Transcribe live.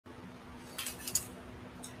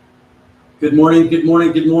Good morning, good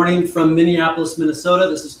morning, good morning from Minneapolis, Minnesota.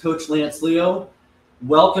 This is Coach Lance Leo,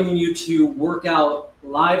 welcoming you to workout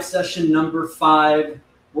live session number 5,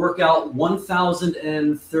 workout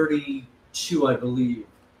 1032, I believe.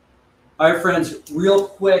 All right, friends, real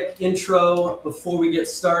quick intro before we get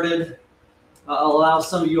started. I'll allow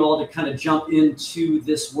some of you all to kind of jump into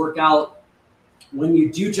this workout. When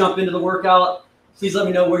you do jump into the workout, please let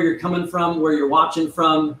me know where you're coming from, where you're watching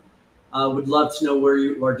from. Would love to know where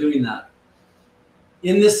you are doing that.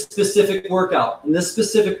 In this specific workout, we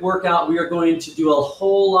are going to do a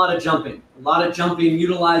whole lot of jumping.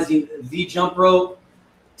 Utilizing the jump rope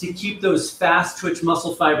to keep those fast twitch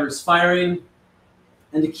muscle fibers firing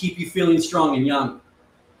and to keep you feeling strong and young.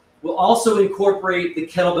 We'll also incorporate the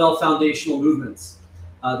kettlebell foundational movements,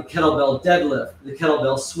 the kettlebell deadlift, the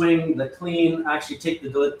kettlebell swing, the clean. Actually, take the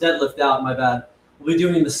deadlift out, my bad. We'll be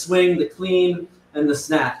doing the swing, the clean, and the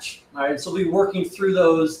snatch. All right, so we'll be working through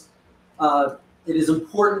those. It is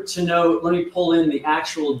important to note, let me pull in the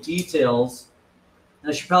actual details.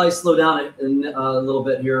 I should probably slow down a little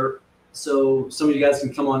bit here so some of you guys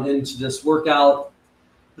can come on into this workout.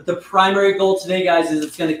 But the primary goal today, guys, is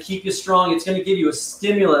it's going to keep you strong. It's going to give you a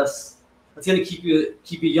stimulus. It's going to keep you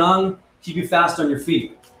young, keep you fast on your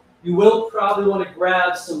feet. You will probably want to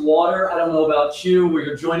grab some water. I don't know about you, where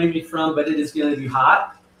you're joining me from, but it is going to be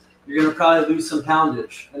hot. You're going to probably lose some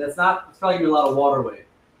poundage. And it's probably going to be a lot of water weight.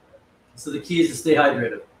 So the key is to stay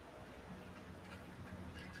hydrated.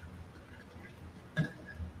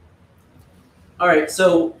 All right,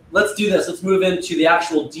 so let's do this. Let's move into the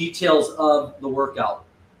actual details of the workout.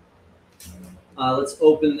 Let's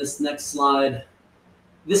open this next slide.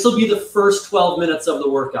 This will be the first 12 minutes of the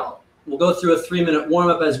workout. We'll go through a 3-minute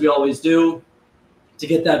warm-up as we always do to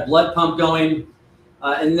get that blood pump going.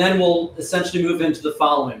 And then we'll essentially move into the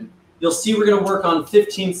following. You'll see we're going to work on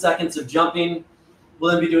 15 seconds of jumping.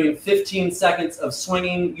 We'll then be doing 15 seconds of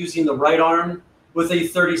swinging using the right arm with a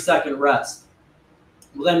 30-second rest.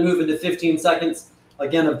 We'll then move into 15 seconds,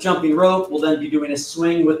 again, of jumping rope. We'll then be doing a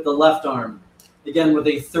swing with the left arm, again, with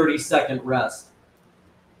a 30-second rest.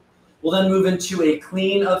 We'll then move into a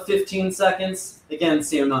clean of 15 seconds. Again,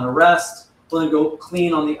 same amount of rest. We'll then go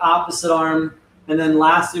clean on the opposite arm. And then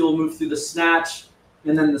lastly, we'll move through the snatch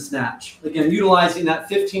and then the snatch. Again, utilizing that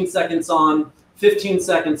 15 seconds on, 15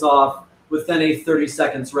 seconds off, with then a 30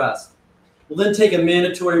 seconds rest. We'll then take a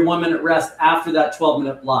mandatory 1-minute rest after that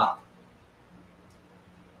 12-minute block.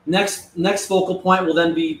 Next focal point will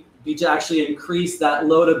then be to actually increase that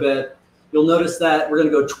load a bit. You'll notice that we're going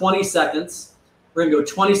to go 20 seconds. We're going to go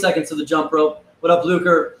 20 seconds of the jump rope. What up,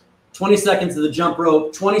 Luker? 20 seconds of the jump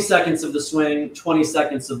rope, 20 seconds of the swing, 20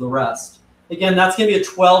 seconds of the rest. Again, that's going to be a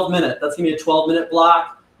 12-minute. That's going to be a 12-minute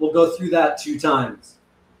block. We'll go through that 2 times.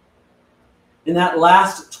 In that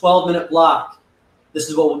last 12-minute block, this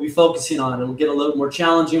is what we'll be focusing on. It'll get a little more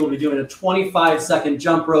challenging. We'll be doing a 25-second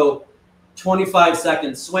jump rope,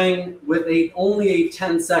 25-second swing with only a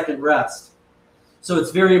 10-second rest. So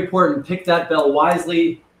it's very important. Pick that bell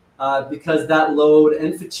wisely because that load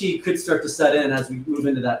and fatigue could start to set in as we move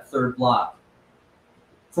into that 3rd block.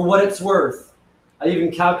 For what it's worth, I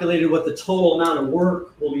even calculated what the total amount of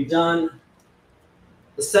work will be done.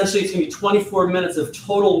 Essentially, it's going to be 24 minutes of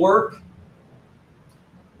total work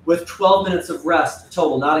with 12 minutes of rest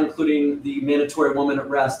total, not including the mandatory 1-minute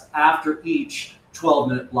rest after each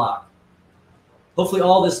 12-minute block. Hopefully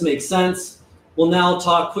all this makes sense. We'll now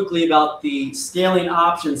talk quickly about the scaling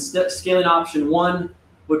options. Scaling option 1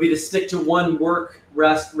 would be to stick to 1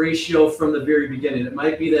 work-rest ratio from the very beginning. It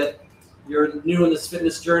might be that you're new in this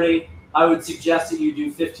fitness journey. I would suggest that you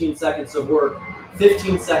do 15 seconds of work,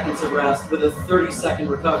 15 seconds of rest with a 30-second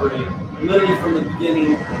recovery, literally from the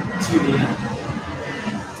beginning to the end.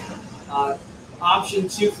 Option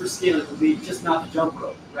 2 for scaling would be just not to jump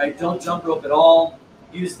rope, right? Don't jump rope at all.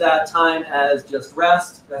 Use that time as just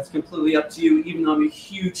rest. That's completely up to you, even though I'm a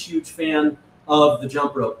huge, huge fan of the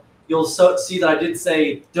jump rope. You'll see that I did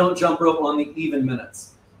say don't jump rope on the even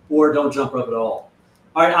minutes or don't jump rope at all.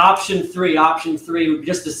 All right, option 3 would be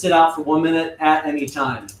just to sit out for 1 minute at any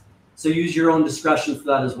time. So use your own discretion for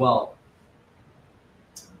that as well.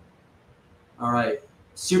 All right.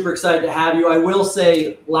 Super excited to have you. I will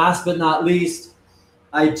say, last but not least,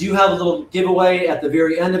 I do have a little giveaway at the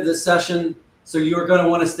very end of this session, so you're going to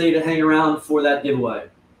want to stay to hang around for that giveaway.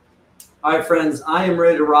 All right, friends, I am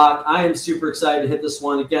ready to rock. I am super excited to hit this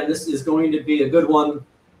one. Again, this is going to be a good one,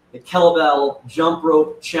 the Kettlebell Jump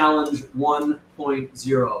Rope Challenge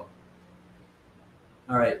 1.0. All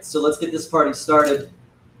right, so let's get this party started.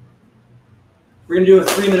 We're going to do a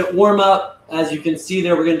 3-minute warm-up. As you can see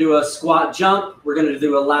there, we're going to do a squat jump. We're going to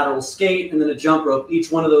do a lateral skate and then a jump rope,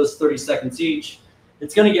 each one of those 30 seconds each.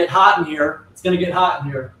 It's going to get hot in here. It's going to get hot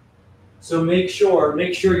in here. So make sure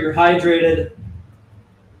you're hydrated.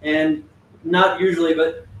 And not usually,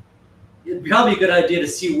 but it'd probably be a good idea to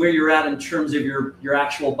see where you're at in terms of your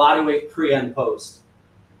actual body weight pre and post.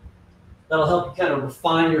 That'll help you kind of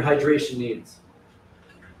refine your hydration needs.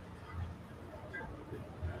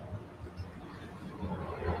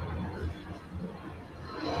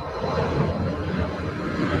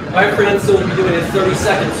 All right, friends, so we'll be doing a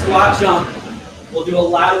 30-second squat jump. We'll do a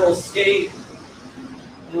lateral skate,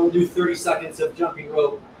 and we'll do 30 seconds of jumping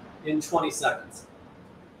rope in 20 seconds.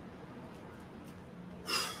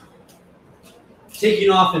 Taking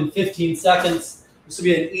off in 15 seconds. This will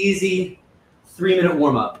be an easy 3-minute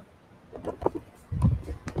warm-up.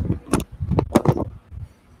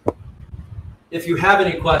 If you have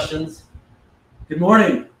any questions, good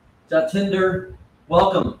morning, Jatinder.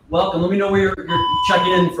 Welcome. Let me know where you're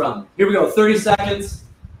checking in from. Here we go, 30 seconds,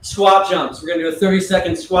 squat jumps. We're gonna do a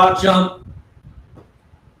 30-second squat jump.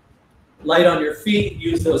 Light on your feet,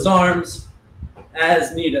 use those arms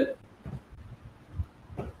as needed.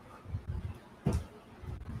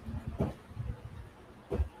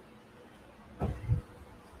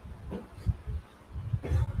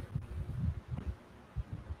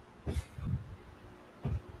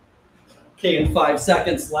 Okay, in 5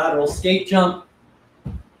 seconds, lateral skate jump.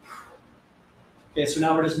 Okay, so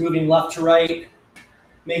now we're just moving left to right,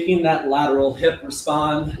 making that lateral hip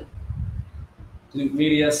respond. Glute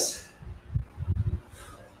medius.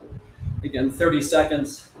 Again, 30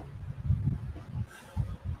 seconds.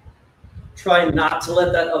 Try not to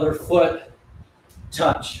let that other foot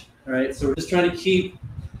touch. All right, so we're just trying to keep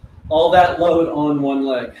all that load on one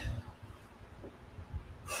leg.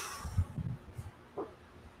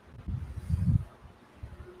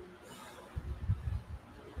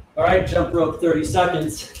 All right, jump rope, 30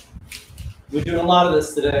 seconds. We're doing a lot of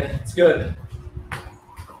this today. It's good.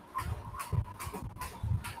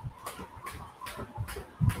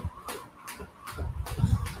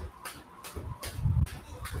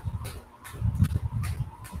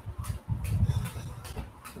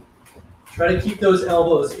 Try to keep those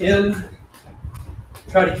elbows in.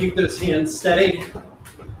 Try to keep those hands steady.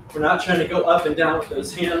 We're not trying to go up and down with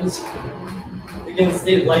those hands. Again,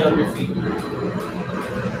 stay light on your feet.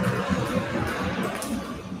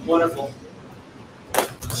 Wonderful.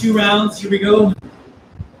 2 rounds, here we go.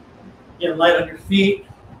 Again, light on your feet.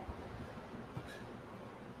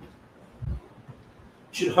 You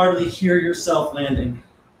should hardly hear yourself landing.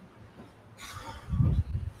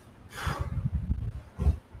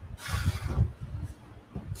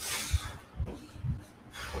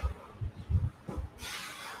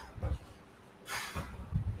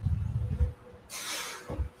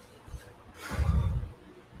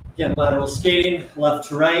 Again, lateral skating, left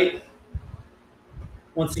to right.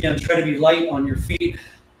 Once again, try to be light on your feet.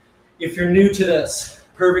 If you're new to this,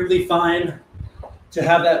 perfectly fine to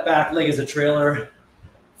have that back leg as a trailer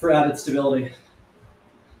for added stability.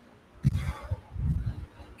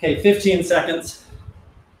 Okay, 15 seconds.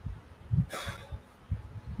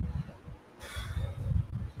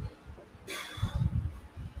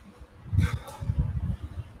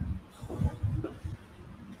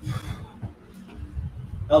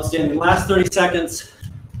 Outstanding. Last 30 seconds.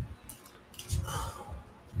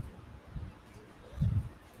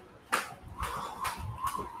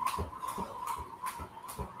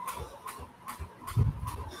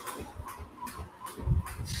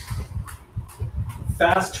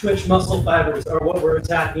 Fast twitch muscle fibers are what we're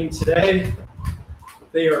attacking today.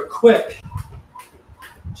 They are quick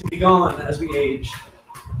to be gone as we age.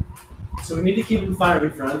 So we need to keep them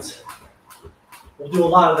firing, friends. We'll do a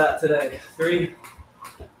lot of that today. 3,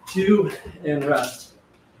 2, and rest.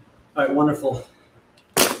 All right, wonderful.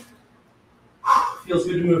 Feels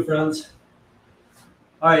good to move, friends.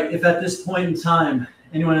 All right, if at this point in time,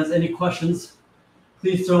 anyone has any questions,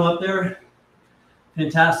 please throw them up there.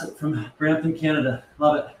 Fantastic, from Brampton, Canada.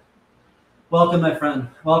 Love it. Welcome, my friend,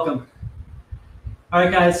 welcome. All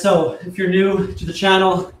right, guys, so if you're new to the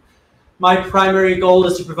channel, my primary goal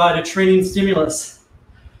is to provide a training stimulus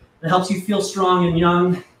that helps you feel strong and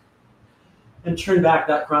young and turn back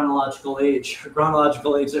that chronological age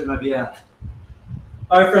that you might be at.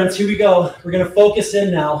 All right, friends, here we go. We're gonna focus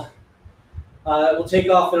in now. We'll take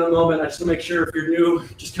off in a moment. I just wanna make sure if you're new,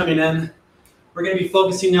 just coming in, we're gonna be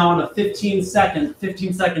focusing now on a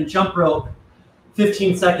 15-second jump rope,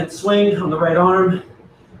 15-second swing on the right arm,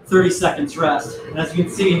 30 seconds rest. And as you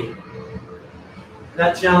can see,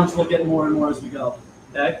 that challenge will get more and more as we go,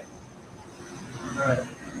 okay? All right.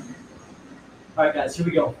 All right, guys, here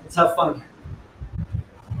we go. Let's have fun.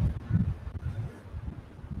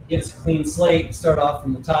 Get us a clean slate, start off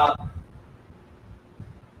from the top.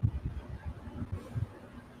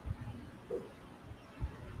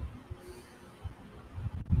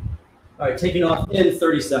 All right, taking off in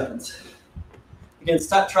 30 seconds. Again,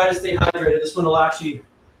 try to stay hydrated. This one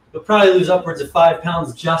you'll probably lose upwards of 5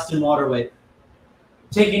 pounds just in water weight.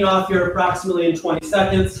 Taking off here approximately in 20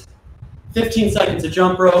 seconds. 15 seconds of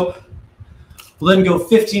jump rope. We'll then go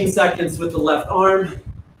 15 seconds with the left arm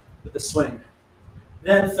with the swing.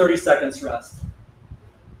 Then 30 seconds rest.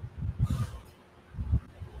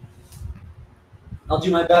 I'll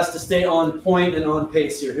do my best to stay on point and on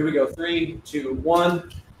pace here. Here we go. 3, 2,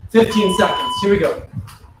 1. 15 seconds. Here we go.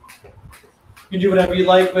 You can do whatever you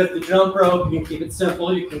like with the jump rope. You can keep it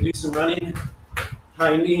simple. You can do some running,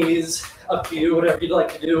 high knees, up to you, whatever you'd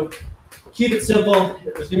like to do. Keep it simple.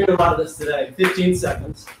 There's going to be a lot of this today. 15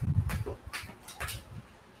 seconds.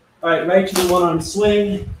 All right, right to the one-arm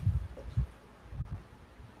swing.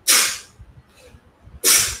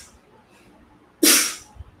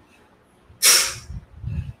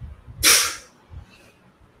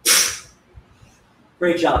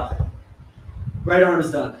 Great job. Right arm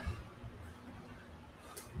is done.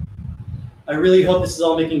 I really hope this is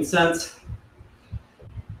all making sense.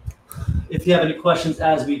 If you have any questions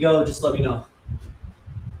as we go, just let me know.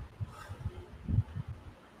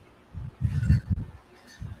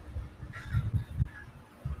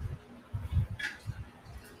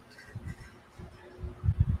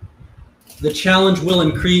 The challenge will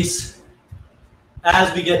increase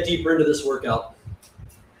as we get deeper into this workout.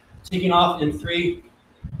 Taking off in 3,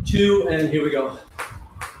 2, and here we go.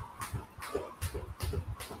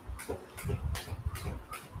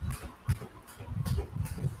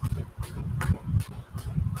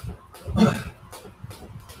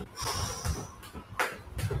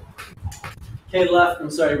 Okay,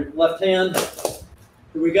 left hand.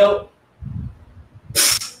 Here we go.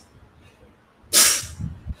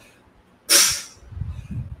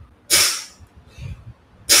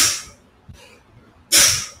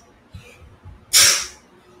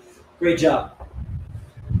 Great job.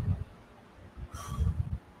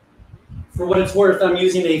 For what it's worth, I'm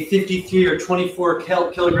using a 53 or 24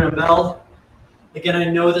 kilogram bell. Again, I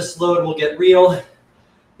know this load will get real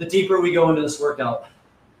the deeper we go into this workout.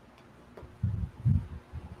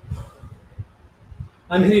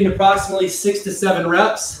 I'm hitting approximately 6 to 7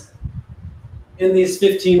 reps in these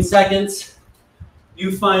 15 seconds.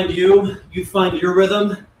 You find your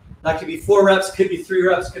rhythm. That could be 4 reps, could be 3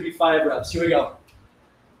 reps, could be 5 reps. Here we go.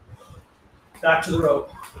 Back to the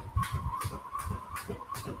rope.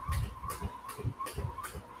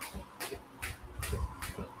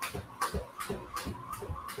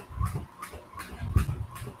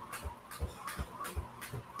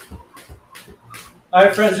 All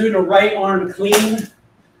right, friends, we're doing a right arm clean.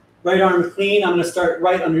 Right arm clean. I'm going to start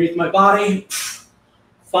right underneath my body.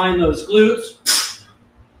 Find those glutes.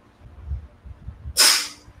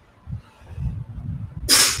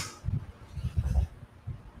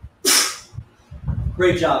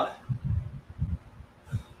 Great job.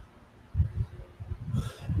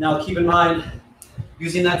 Now keep in mind,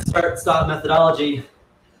 using that start-stop methodology,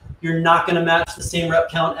 you're not going to match the same rep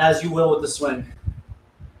count as you will with the swing.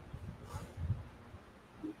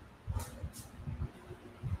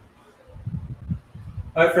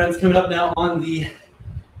 All right, friends, coming up now we're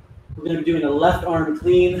going to be doing a left arm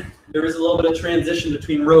clean. There is a little bit of transition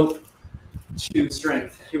between rope to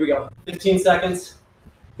strength. Here we go. 15 seconds.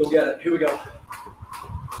 Go get it. Here we go.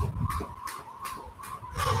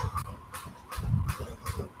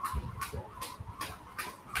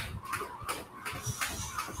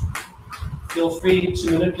 Feel free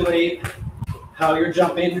to manipulate how you're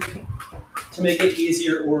jumping to make it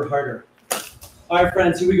easier or harder. All right,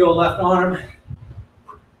 friends, here we go. Left arm.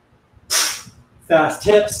 Fast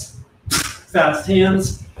hips, fast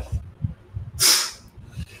hands.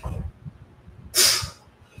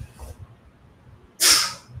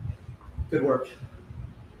 Good work.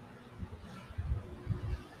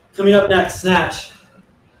 Coming up next, snatch.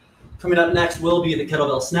 Coming up next will be the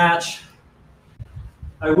kettlebell snatch.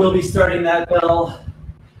 I will be starting that bell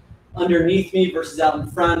underneath me versus out in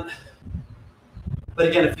front. But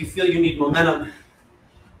again, if you feel you need momentum,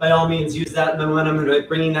 by all means use that momentum by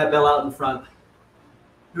bringing that bell out in front.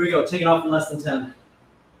 Here we go, taking off in less than 10.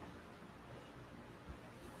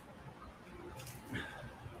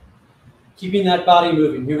 Keeping that body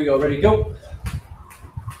moving. Here we go, ready to go.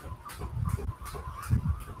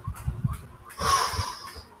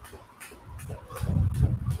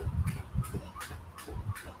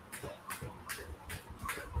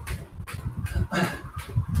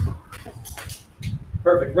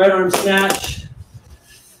 Perfect, right arm snatch.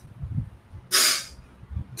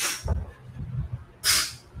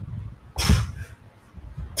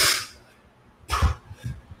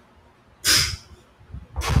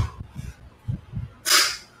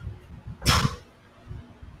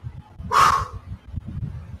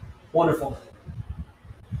 Wonderful.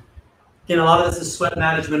 Again, a lot of this is sweat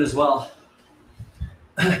management as well.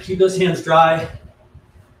 Keep those hands dry.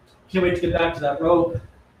 Can't wait to get back to that rope.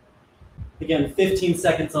 Again, 15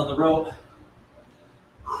 seconds on the rope.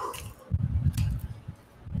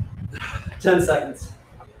 10 seconds.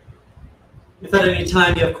 If at any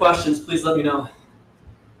time you have questions, please let me know.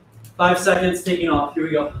 5 seconds, taking off. Here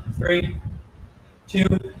we go. 3,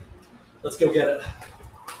 2, let's go get it.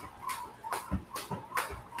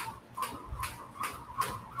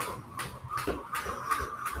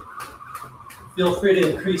 Feel free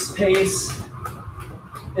to increase pace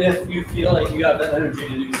if you feel like you have that energy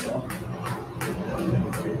to do so.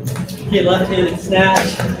 Okay, left-handed snatch.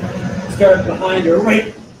 Start behind or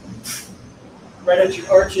right at your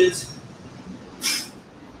arches.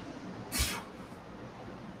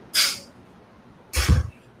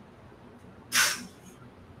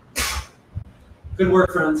 Good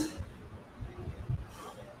work, friends.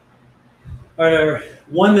 All right, our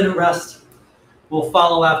 1 minute rest will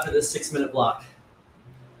follow after this 6 minute block.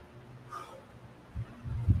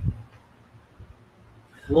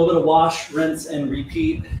 A little bit of wash, rinse, and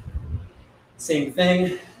repeat. Same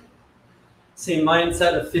thing. Same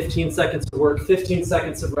mindset of 15 seconds of work, 15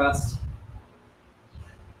 seconds of rest.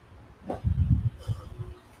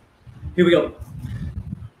 Here we go.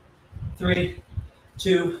 3,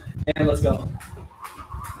 2, and let's go.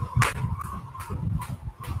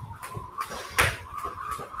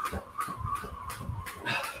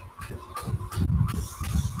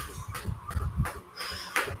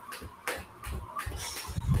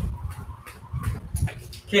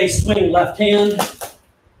 Okay, swing left hand.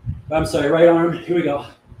 I'm sorry, right arm. Here we go.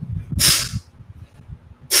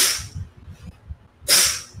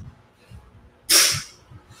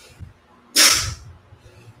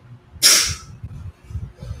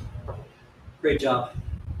 Great job.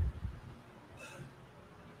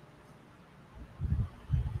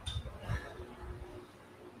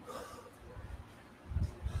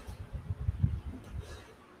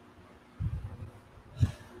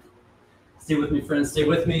 Stay with me, friends. Stay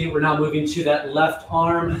with me. We're now moving to that left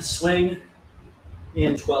arm swing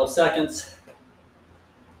in 12 seconds.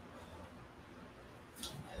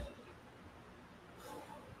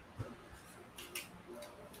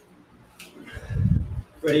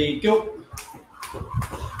 Ready, go.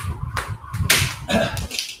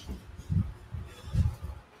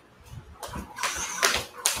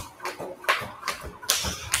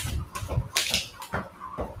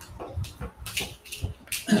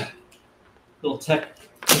 Little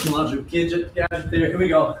technological gadget there. Here we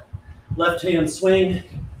go. Left hand swing.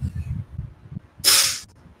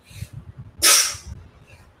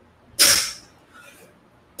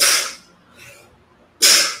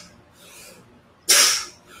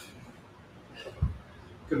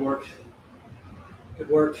 Good work. Good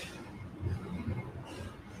work.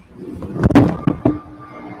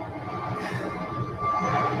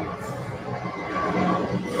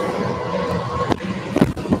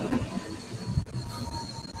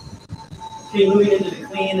 Okay, moving into the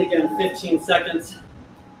clean, again, 15 seconds.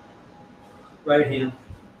 Right hand.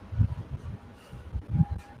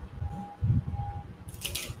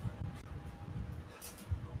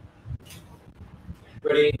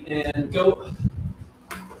 Ready, and go.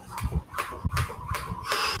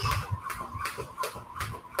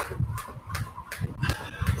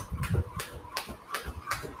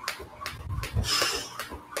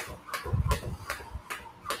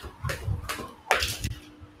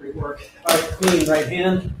 Great work. All right, clean, right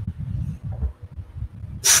hand.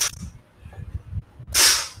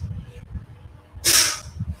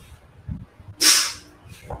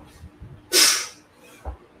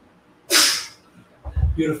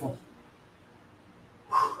 Beautiful.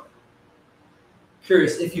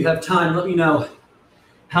 Curious, if you have time, let me know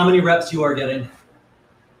how many reps you are getting.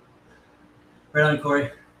 Right on,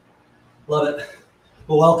 Corey. Love it.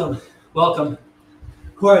 Well, welcome. Welcome.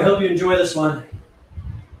 Corey, I hope you enjoy this one.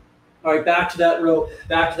 All right, back to that rope.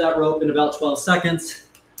 Back to that rope in about 12 seconds.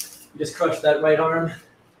 You just crush that right arm.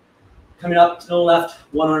 Coming up to the left,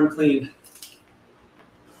 one arm clean.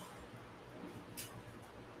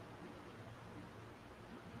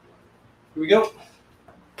 Here we go.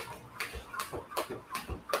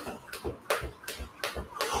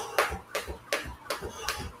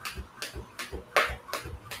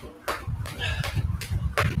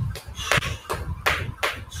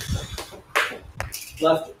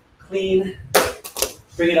 Left clean.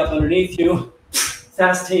 Bring it up underneath you.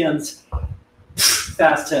 Fast hands.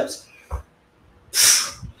 Fast hips.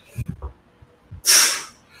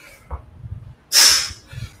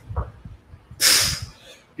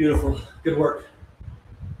 Beautiful. Good work.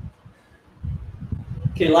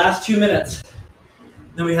 Okay, last 2 minutes.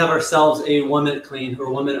 Then we have ourselves a 1 minute clean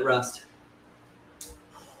or 1 minute rest.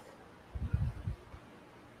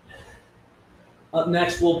 Up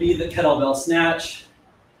next will be the kettlebell snatch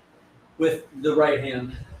with the right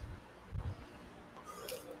hand.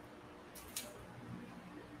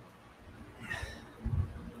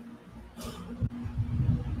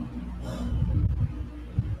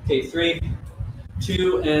 Okay, 3,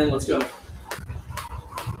 2, and let's go.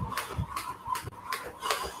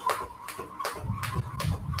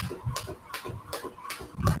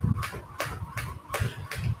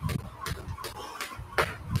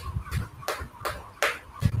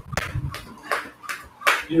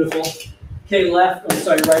 Beautiful. Okay,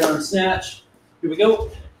 right arm snatch. Here we go.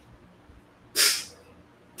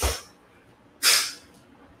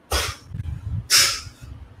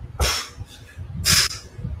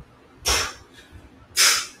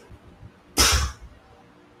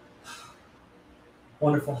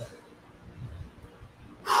 Wonderful.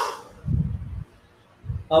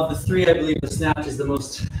 Of the three, I believe the snatch is the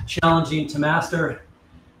most challenging to master. It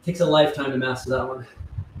takes a lifetime to master that one.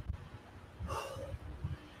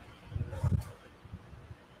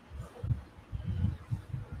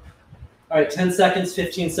 All right, 10 seconds,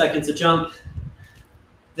 15 seconds a jump.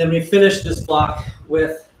 Then we finish this block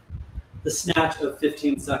with the snatch of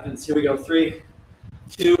 15 seconds. Here we go, 3,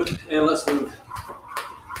 2, and let's move.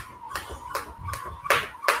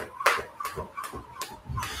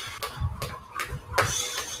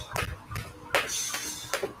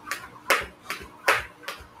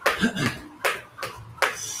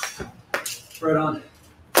 Right on.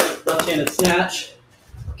 Left-handed snatch.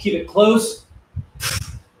 Keep it close.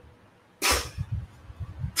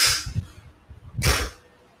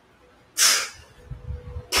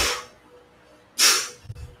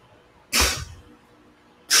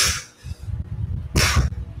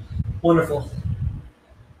 Wonderful.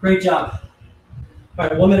 Great job. All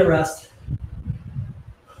right, 1 minute rest.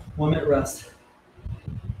 1 minute rest.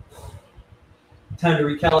 Time to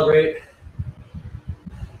recalibrate.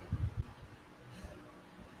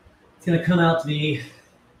 It's going to come out to be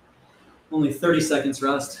only 30 seconds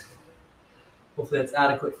rest. Hopefully that's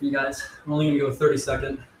adequate for you guys. We're only going to go 30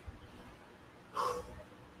 seconds.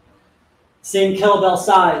 Same kettlebell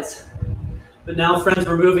size, but now, friends,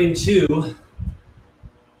 we're moving to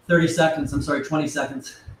 30 seconds. I'm sorry, 20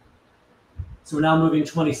 seconds. So we're now moving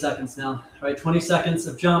 20 seconds now. All right, 20 seconds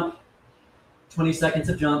of jump, 20 seconds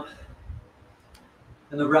of jump,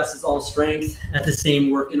 and the rest is all strength at the same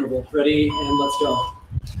work interval. Ready, and let's go.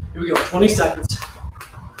 Here we go, 20 seconds.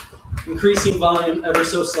 Increasing volume ever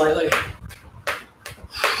so slightly.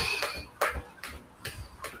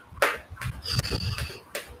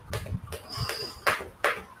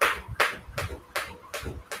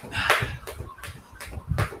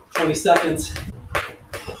 Seconds.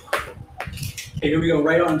 Okay, here we go.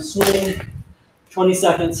 Right arm swing. 20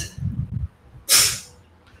 seconds.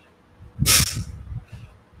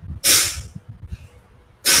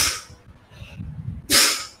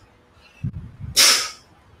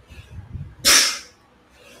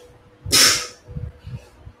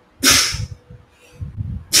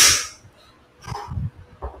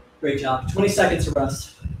 Great job. 20 seconds to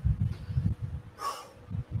rest.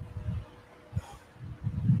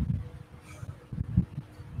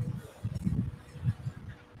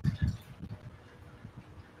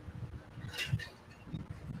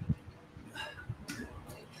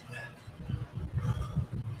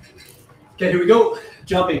 Okay, here we go.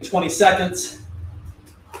 Jumping 20 seconds.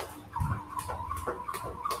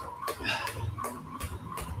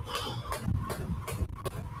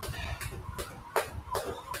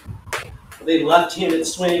 A left-handed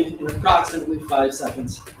swing in approximately 5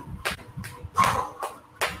 seconds.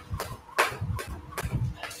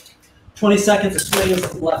 20 seconds of swings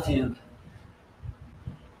with the left hand.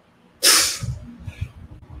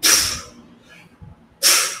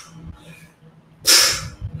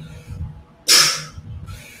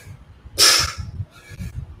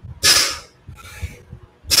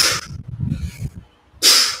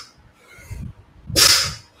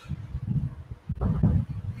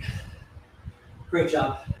 Great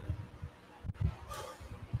job.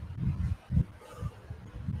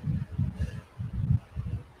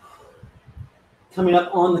 Coming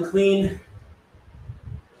up on the clean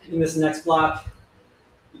in this next block.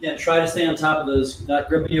 Again, try to stay on top of that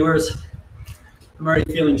grip of yours. I'm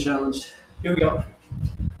already feeling challenged. Here we go.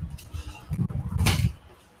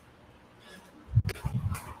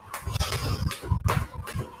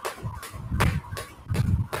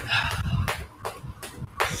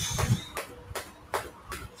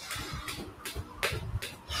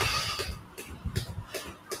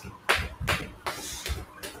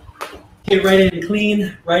 Okay, right hand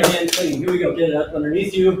clean, right hand clean. Here we go, get it up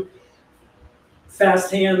underneath you. Fast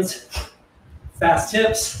hands, fast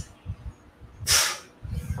hips.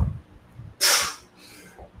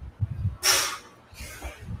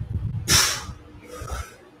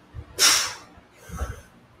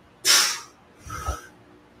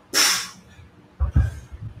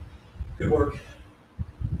 Good work.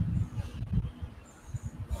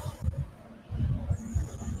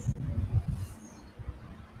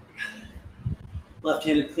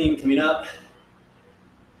 Left-handed clean coming up.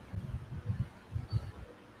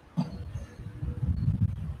 All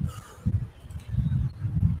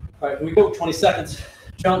right, here we go, 20 seconds.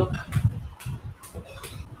 Jump.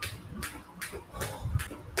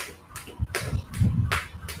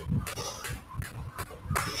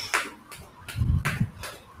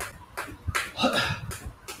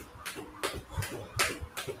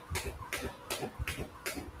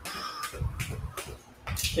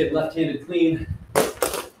 Okay, left-handed clean.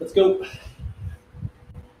 Let's go.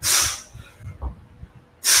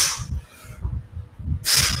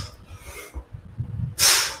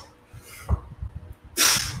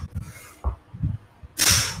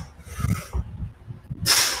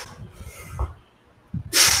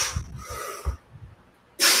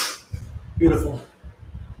 Beautiful.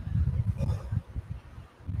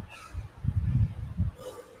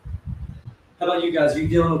 How about you guys? Are you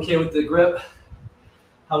feeling okay with the grip?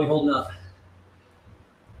 How are we holding up?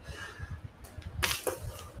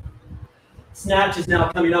 Snatch is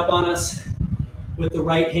now coming up on us with the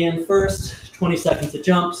right hand first. 20 seconds of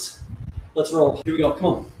jumps. Let's roll. Here we go. Come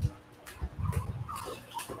on.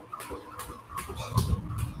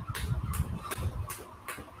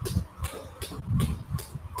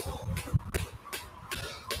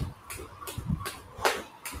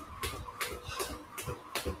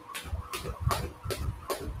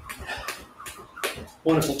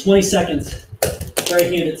 Wonderful. 20 seconds.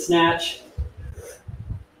 Right-handed snatch.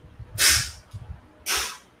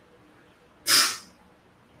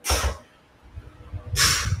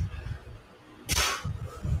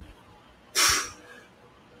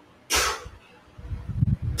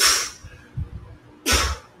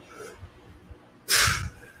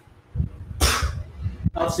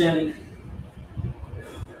 Outstanding.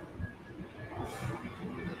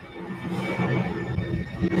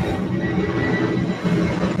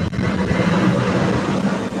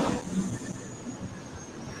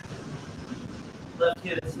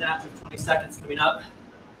 Left-handed snatch with 20 seconds coming up.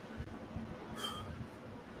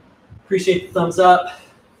 Appreciate the thumbs up.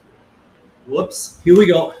 Whoops. Here we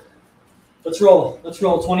go. Let's roll. Let's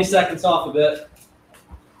roll. 20 seconds off a bit.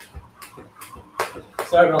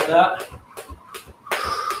 Sorry about that.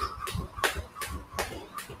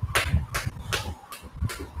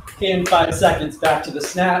 In 5 seconds, back to the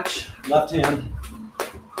snatch. Left hand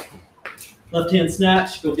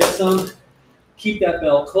snatch. Go get some. Keep that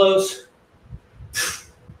bell close.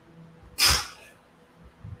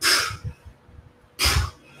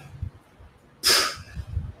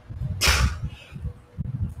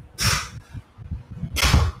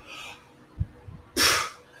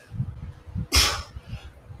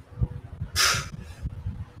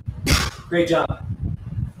 Great job.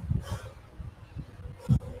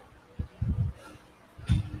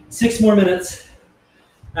 6 more minutes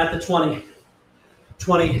at the 20,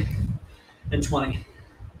 20, and 20.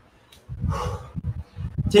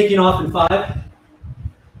 Taking off in 5.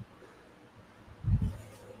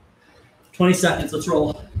 20 seconds, let's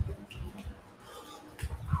roll.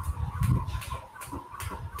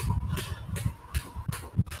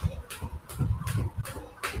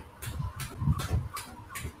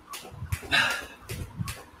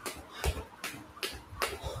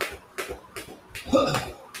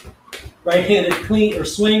 Right-handed clean or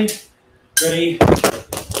swing. Ready?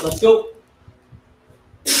 Let's go.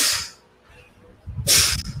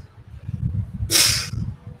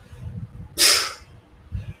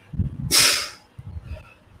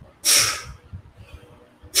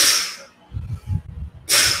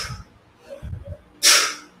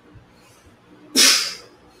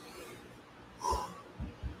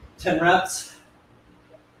 Ten reps.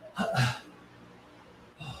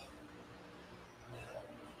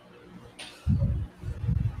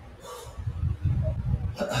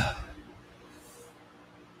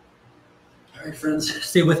 All right, friends,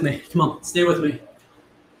 stay with me. Come on, stay with me.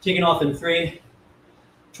 Taking off in 3,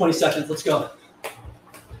 20 seconds. Let's go.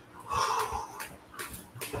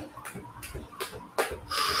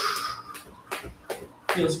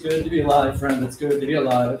 Feels good to be alive, friend. It's good to be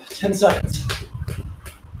alive. 10 seconds.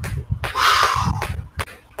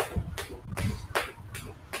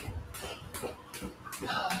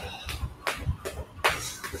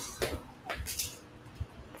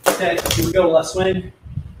 Okay, here we go, left swing.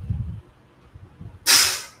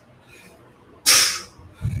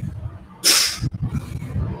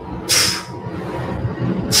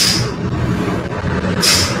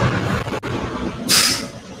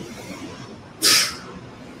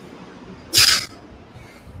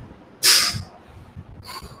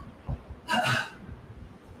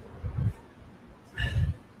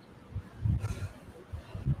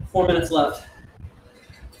 Four minutes left.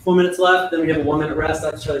 4 minutes left, then we have a 1 minute rest.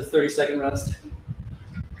 That's a 30-second rest.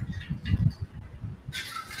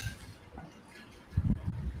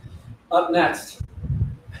 Up next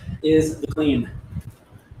is the clean.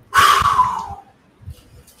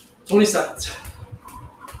 20 seconds.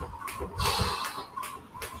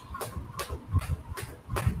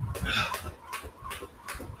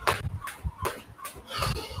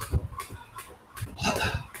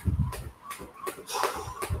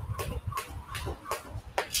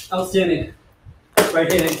 Outstanding.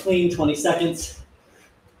 Right hand and clean, 20 seconds.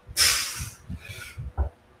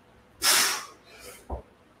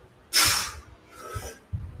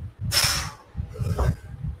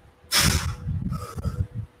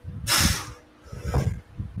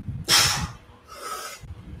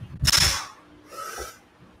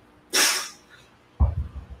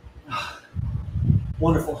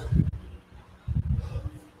 Wonderful.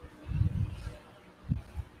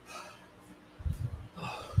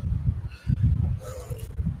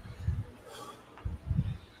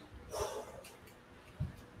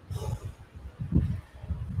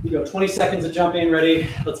 You go, 20 seconds of jumping, ready,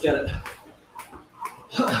 let's get it.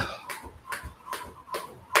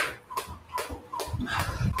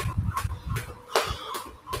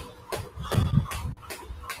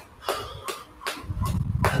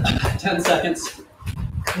 Ten seconds,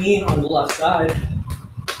 clean on the left side,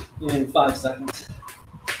 in 5 seconds.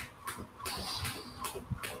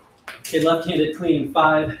 Okay, left-handed clean,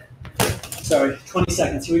 20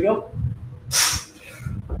 seconds, here we go.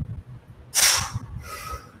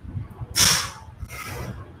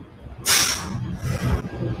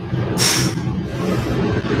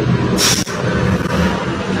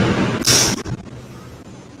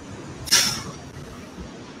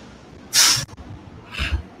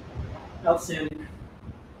 Outstanding.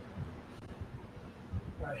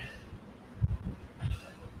 All right.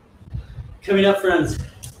 Coming up, friends,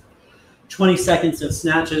 20 seconds of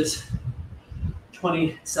snatches.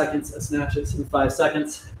 20 seconds of snatches in 5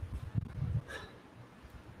 seconds.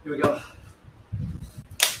 Here we go.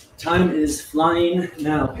 Time is flying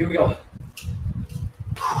now. Here we go.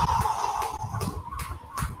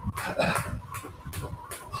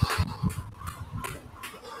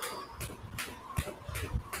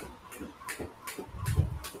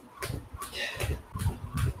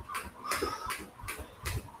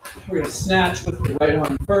 We're going to snatch with the right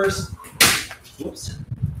arm first. Whoops.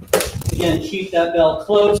 Again, keep that bell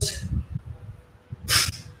close.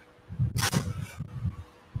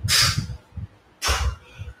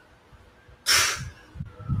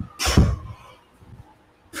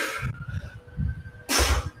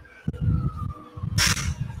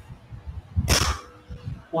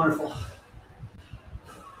 Wonderful.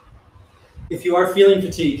 If you are feeling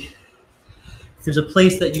fatigue, if there's a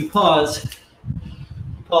place that you pause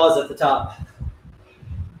at the top.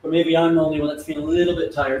 Or maybe I'm the only one that's feeling a little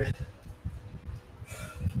bit tired.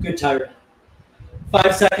 Good tired.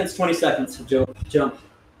 5 seconds, 20 seconds of jump.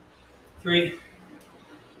 3,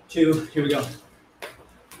 2, here we go.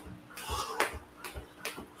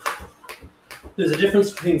 There's a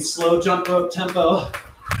difference between slow jump rope tempo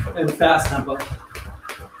and fast tempo.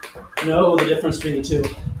 Know the difference between the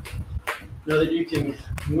two. Know that you can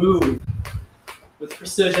move with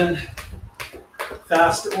precision,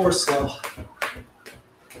 fast or slow.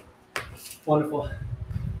 Wonderful.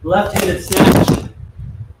 Left-handed snatch.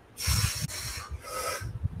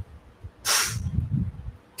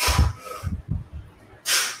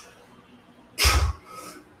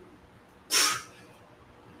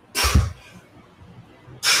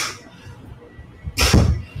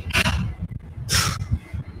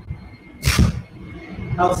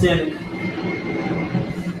 Outstanding.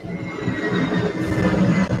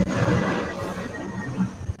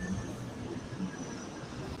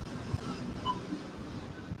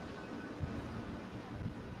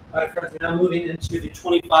 All right, friends, we're now moving into the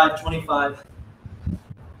 25-25.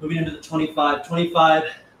 Moving into the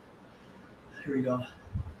 25-25. Here we go.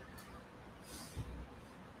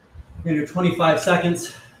 We're going to do 25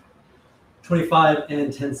 seconds, 25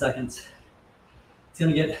 and 10 seconds. It's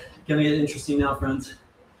gonna get interesting now, friends.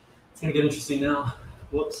 It's gonna get interesting now.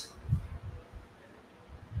 Whoops.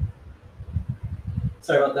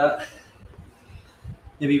 Sorry about that.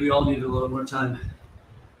 Maybe we all needed a little more time.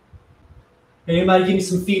 Anybody give me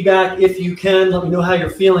some feedback if you can. Let me know how you're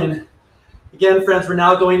feeling. Again, friends, we're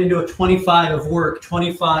now going into a 25 of work,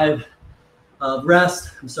 25 of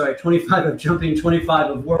rest. I'm sorry, 25 of jumping,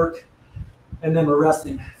 25 of work. And then we're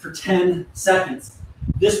resting for 10 seconds.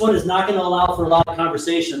 This one is not going to allow for a lot of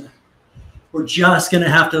conversation. We're just going to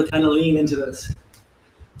have to kind of lean into this.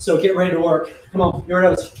 So get ready to work. Come on, here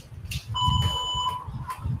it is.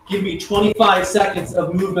 Give me 25 seconds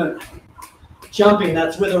of movement. Jumping,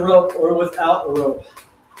 that's with a rope or without a rope.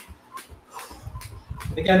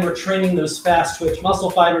 Again, we're training those fast twitch muscle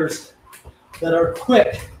fibers that are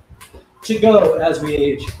quick to go as we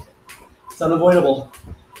age. It's unavoidable,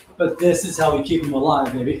 but this is how we keep them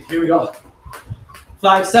alive, baby. Here we go.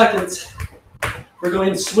 5 seconds. We're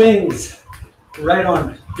going swings. Right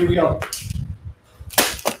arm. Here we go.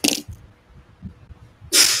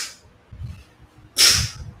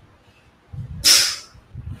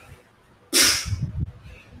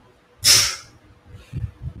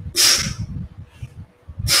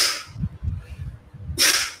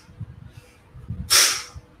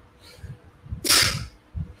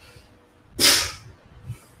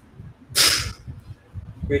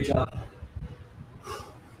 Great job.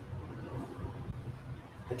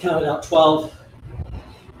 I counted out 12.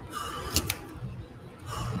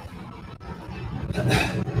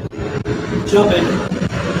 Jumping.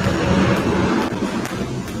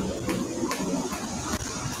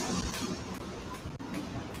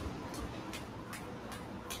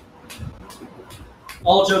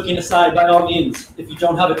 All joking aside, by all means, if you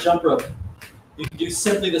don't have a jump rope, you can do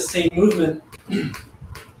simply the same movement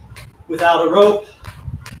without a rope.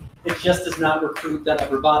 It just does not recruit that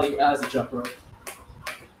upper body as a jump rope.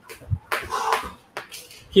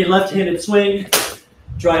 Okay, left-handed swing.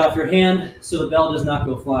 Dry off your hand so the bell does not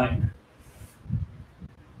go flying.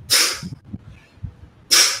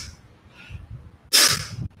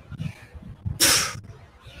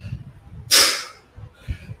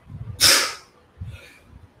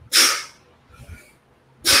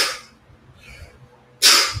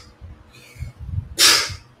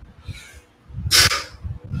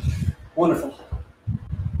 Wonderful.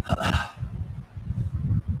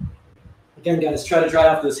 Again, guys, try to dry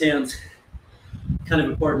off those hands. Kind of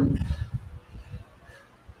important.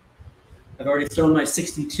 I've already thrown my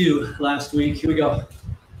 62 last week. Here we go.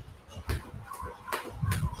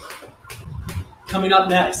 Coming up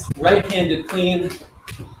next, right-handed clean,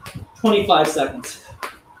 25 seconds.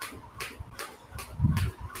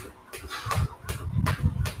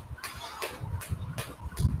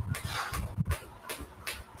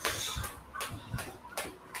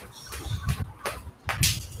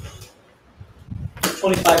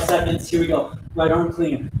 Here we go. Right arm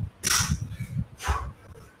clean.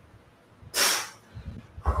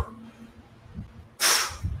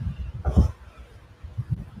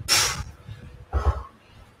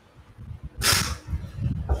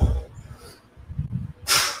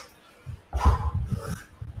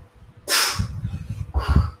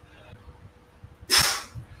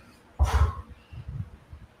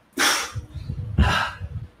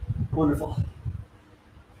 Wonderful.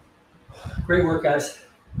 Great work, guys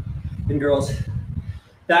and girls.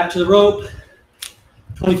 Back to the rope.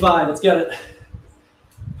 25, let's get it.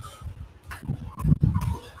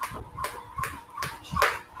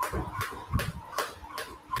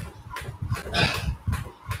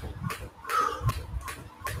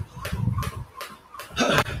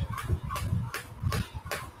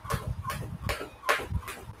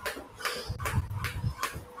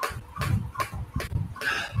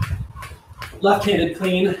 Left-handed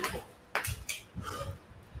clean.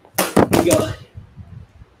 Here we go.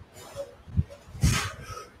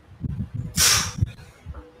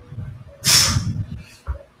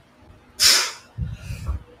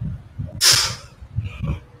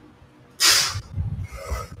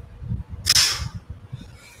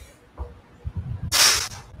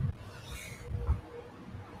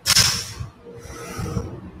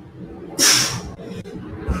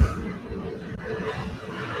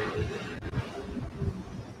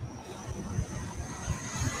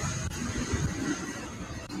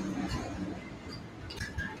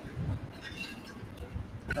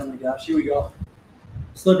 Oh my gosh, here we go.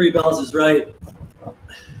 Slippery Bells is right.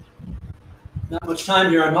 Not much time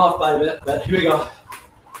here, I'm off by a bit, but here we go.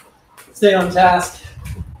 Stay on task.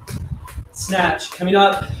 Snatch, coming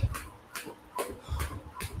up.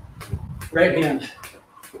 Right hand.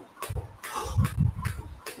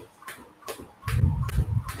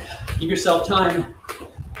 Give yourself time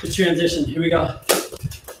to transition. Here we go.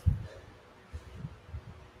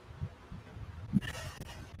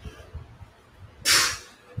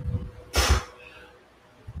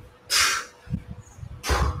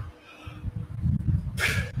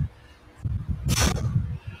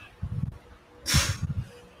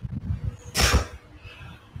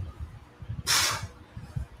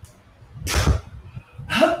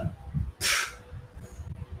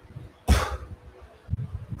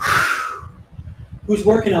 Who's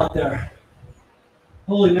working out there?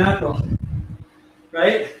 Holy mackerel,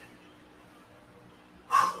 right?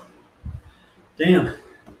 Damn.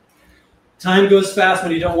 Time goes fast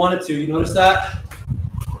when you don't want it to. You notice that?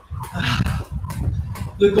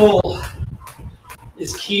 The goal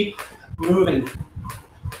is keep moving.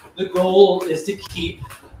 The goal is to keep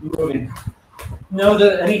moving. Know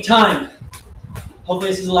that at any time,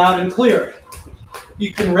 hopefully this is loud and clear,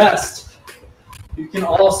 you can rest. You can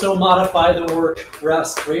also modify the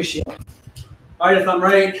work-rest ratio. All right, if I'm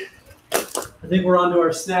right, I think we're on to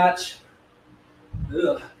our snatch.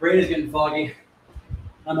 Ugh, brain is getting foggy.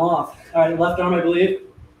 I'm off. All right, left arm, I believe.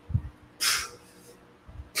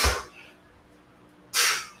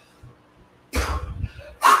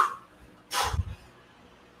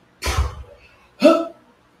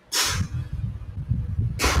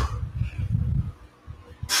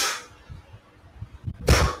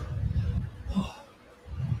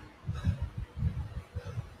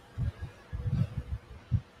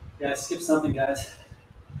 Yeah, I skipped something, guys.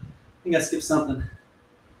 I think I skipped something.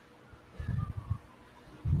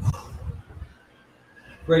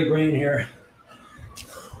 Great brain here.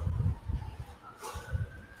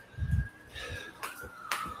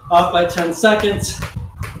 Off by 10 seconds.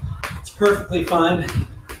 It's perfectly fine.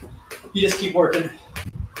 You just keep working.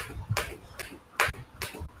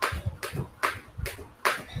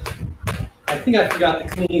 I think I forgot the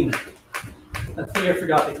clean.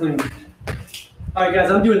 All right,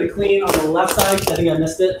 guys, I'm doing the clean on the left side. I think I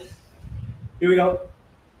missed it. Here we go.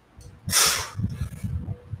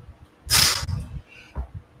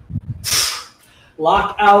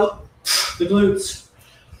 Lock out the glutes.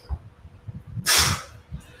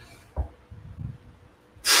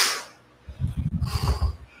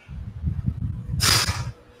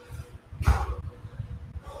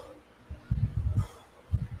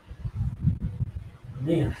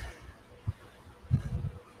 Man.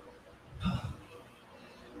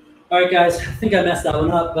 All right, guys, I think I messed that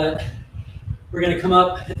one up, but we're going to come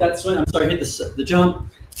up, hit that swing. I'm sorry, hit the jump.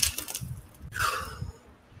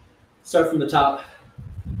 Start from the top.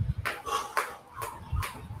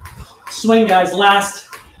 Swing, guys, last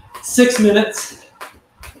 6 minutes.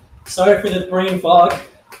 Sorry for the brain fog.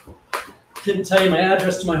 Didn't tell you my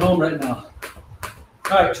address to my home right now.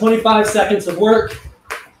 All right, 25 seconds of work.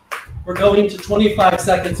 We're going to 25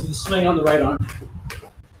 seconds of the swing on the right arm.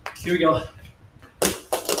 Here we go.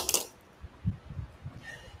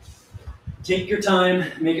 Take your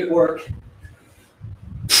time, make it work.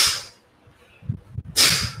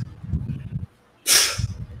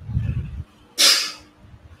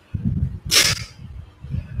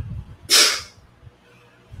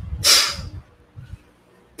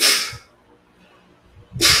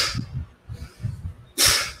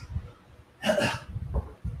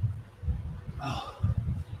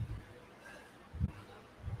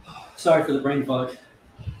 Sorry for the brain fog.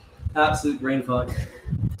 Absolute brain fog.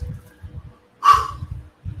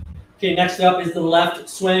 Okay, next up is the left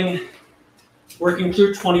swing, working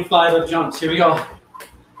through 25 of jumps. Here we go.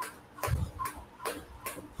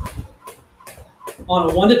 On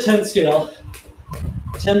a 1 to 10 scale,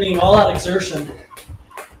 10 being all out exertion,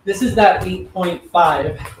 this is that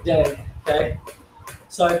 8.5 day, okay?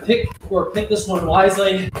 So I pick this one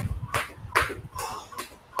wisely.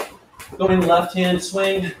 Going left hand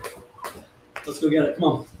swing. Let's go get it, come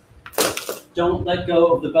on. Don't let go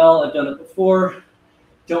of the bell, I've done it before.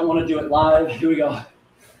 Don't want to do it live. Here we go.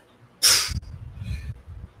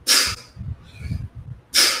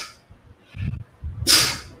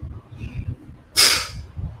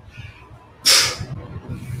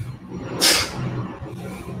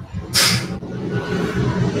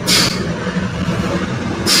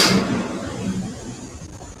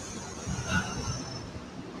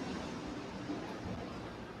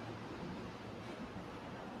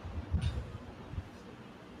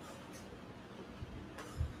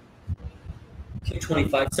 Okay,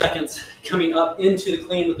 25 seconds. Coming up into the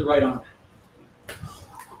clean with the right arm.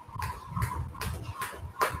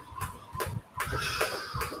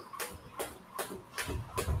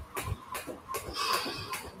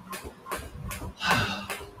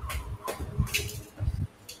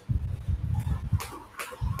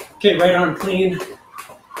 Okay, right arm clean.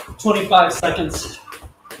 25 seconds.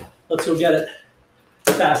 Let's go get it.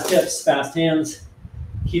 Fast hips, fast hands.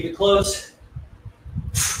 Keep it close.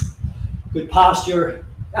 Good posture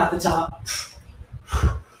at the top.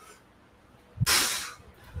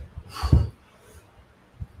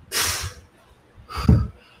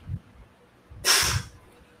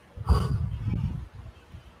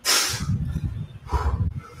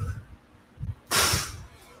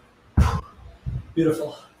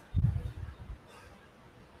 Beautiful.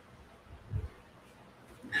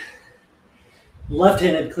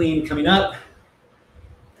 Left-handed clean coming up.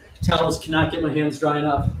 Towels cannot get my hands dry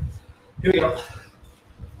enough. Here we go.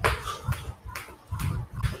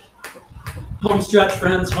 Home stretch,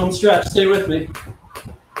 friends, home stretch. Stay with me.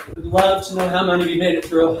 Would love to know how many of you made it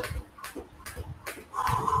through.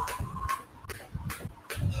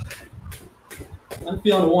 I'm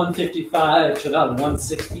feeling a 155 to about a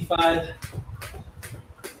 165.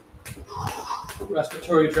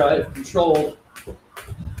 Respiratory drive controlled.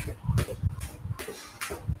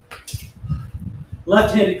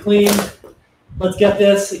 Left-handed clean. Let's get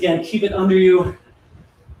this. Again, keep it under you.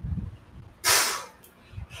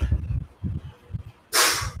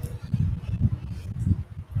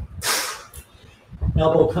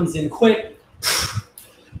 Elbow comes in quick.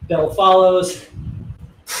 Bell follows.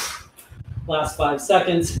 Last 5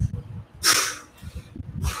 seconds.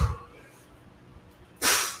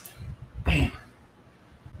 Bam.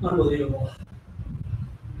 Unbelievable.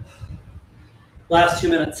 Last 2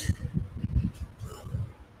 minutes.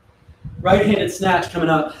 Right-handed snatch coming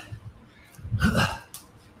up.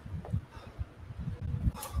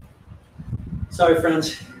 Sorry,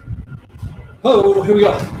 friends. Oh, here we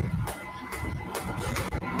go.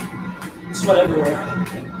 Sweat everywhere.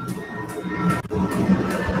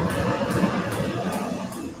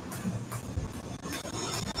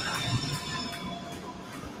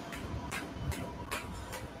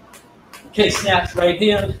 Okay, snatch right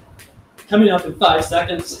hand. Coming up in 5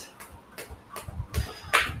 seconds.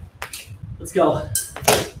 Let's go.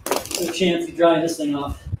 No chance of drying this thing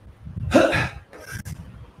off.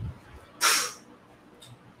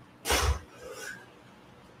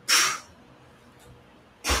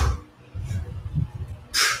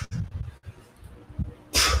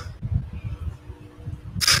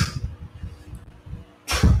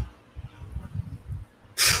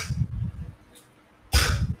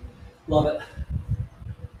 Love it.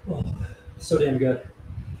 Oh, so damn good.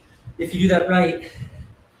 If you do that right,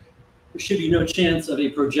 there should be no chance of a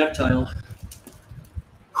projectile.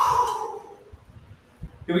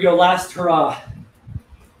 Here we go, last hurrah.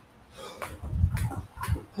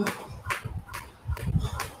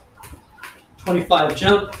 $25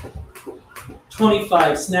 jump,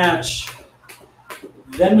 25 snatch,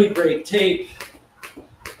 then we break tape,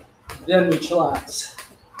 then we chillax.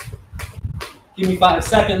 Give me 5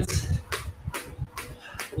 seconds.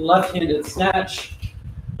 Left-handed snatch.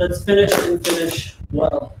 Let's finish and finish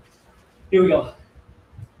well. Here we go.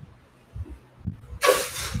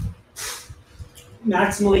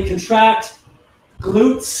 Maximally contract,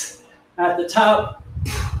 glutes at the top.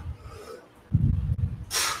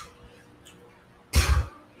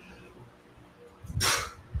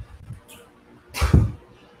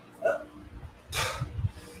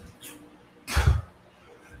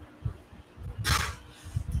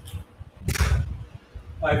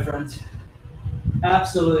 All right, friends.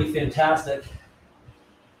 Absolutely fantastic.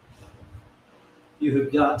 You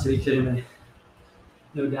have got to be kidding me.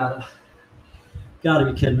 No data. Gotta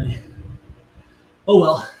be kidding me. Oh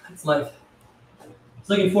well, that's life. I was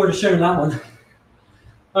looking forward to sharing that one.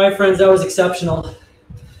 All right, friends, that was exceptional.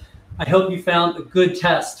 I hope you found a good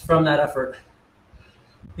test from that effort.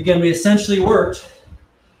 Again, we essentially worked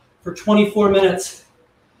for 24 minutes.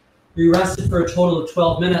 We rested for a total of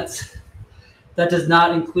 12 minutes. That does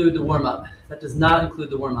not include the warm-up. That does not include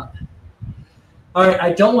the warm-up. All right,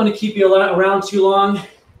 I don't want to keep you around too long.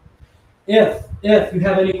 If you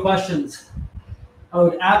have any questions, I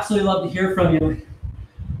would absolutely love to hear from you.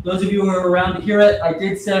 Those of you who are around to hear it, I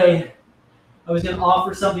did say I was going to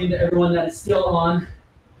offer something to everyone that is still on.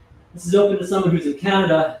 This is open to someone who's in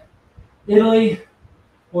Canada, Italy,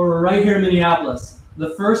 or right here in Minneapolis.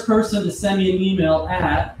 The first person to send me an email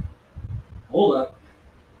at, hold up.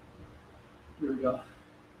 Here we go.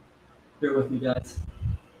 Bear with me, guys.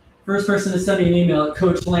 First person to send me an email at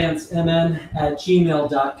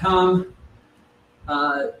coachlancemn@gmail.com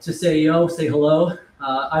to say hello.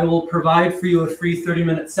 I will provide for you a free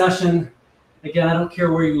 30-minute session. Again, I don't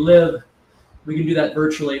care where you live. We can do that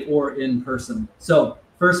virtually or in person. So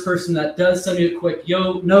first person that does send me a quick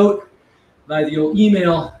note via the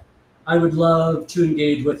email, I would love to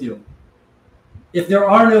engage with you. If there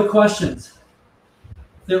are no questions,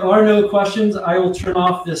 I will turn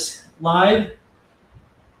off this live.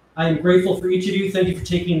 I am grateful for each of you. Thank you for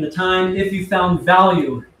taking the time. If you found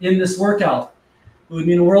value in this workout, it would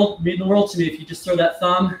mean the world to me if you just throw that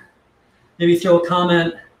thumb, maybe throw a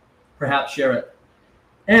comment, perhaps share it.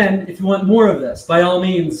 And if you want more of this, by all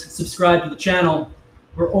means, subscribe to the channel.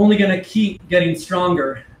 We're only going to keep getting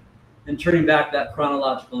stronger and turning back that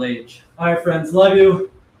chronological age. All right, friends, love you.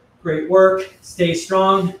 Great work. Stay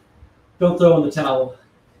strong. Don't throw in the towel.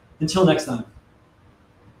 Until next time.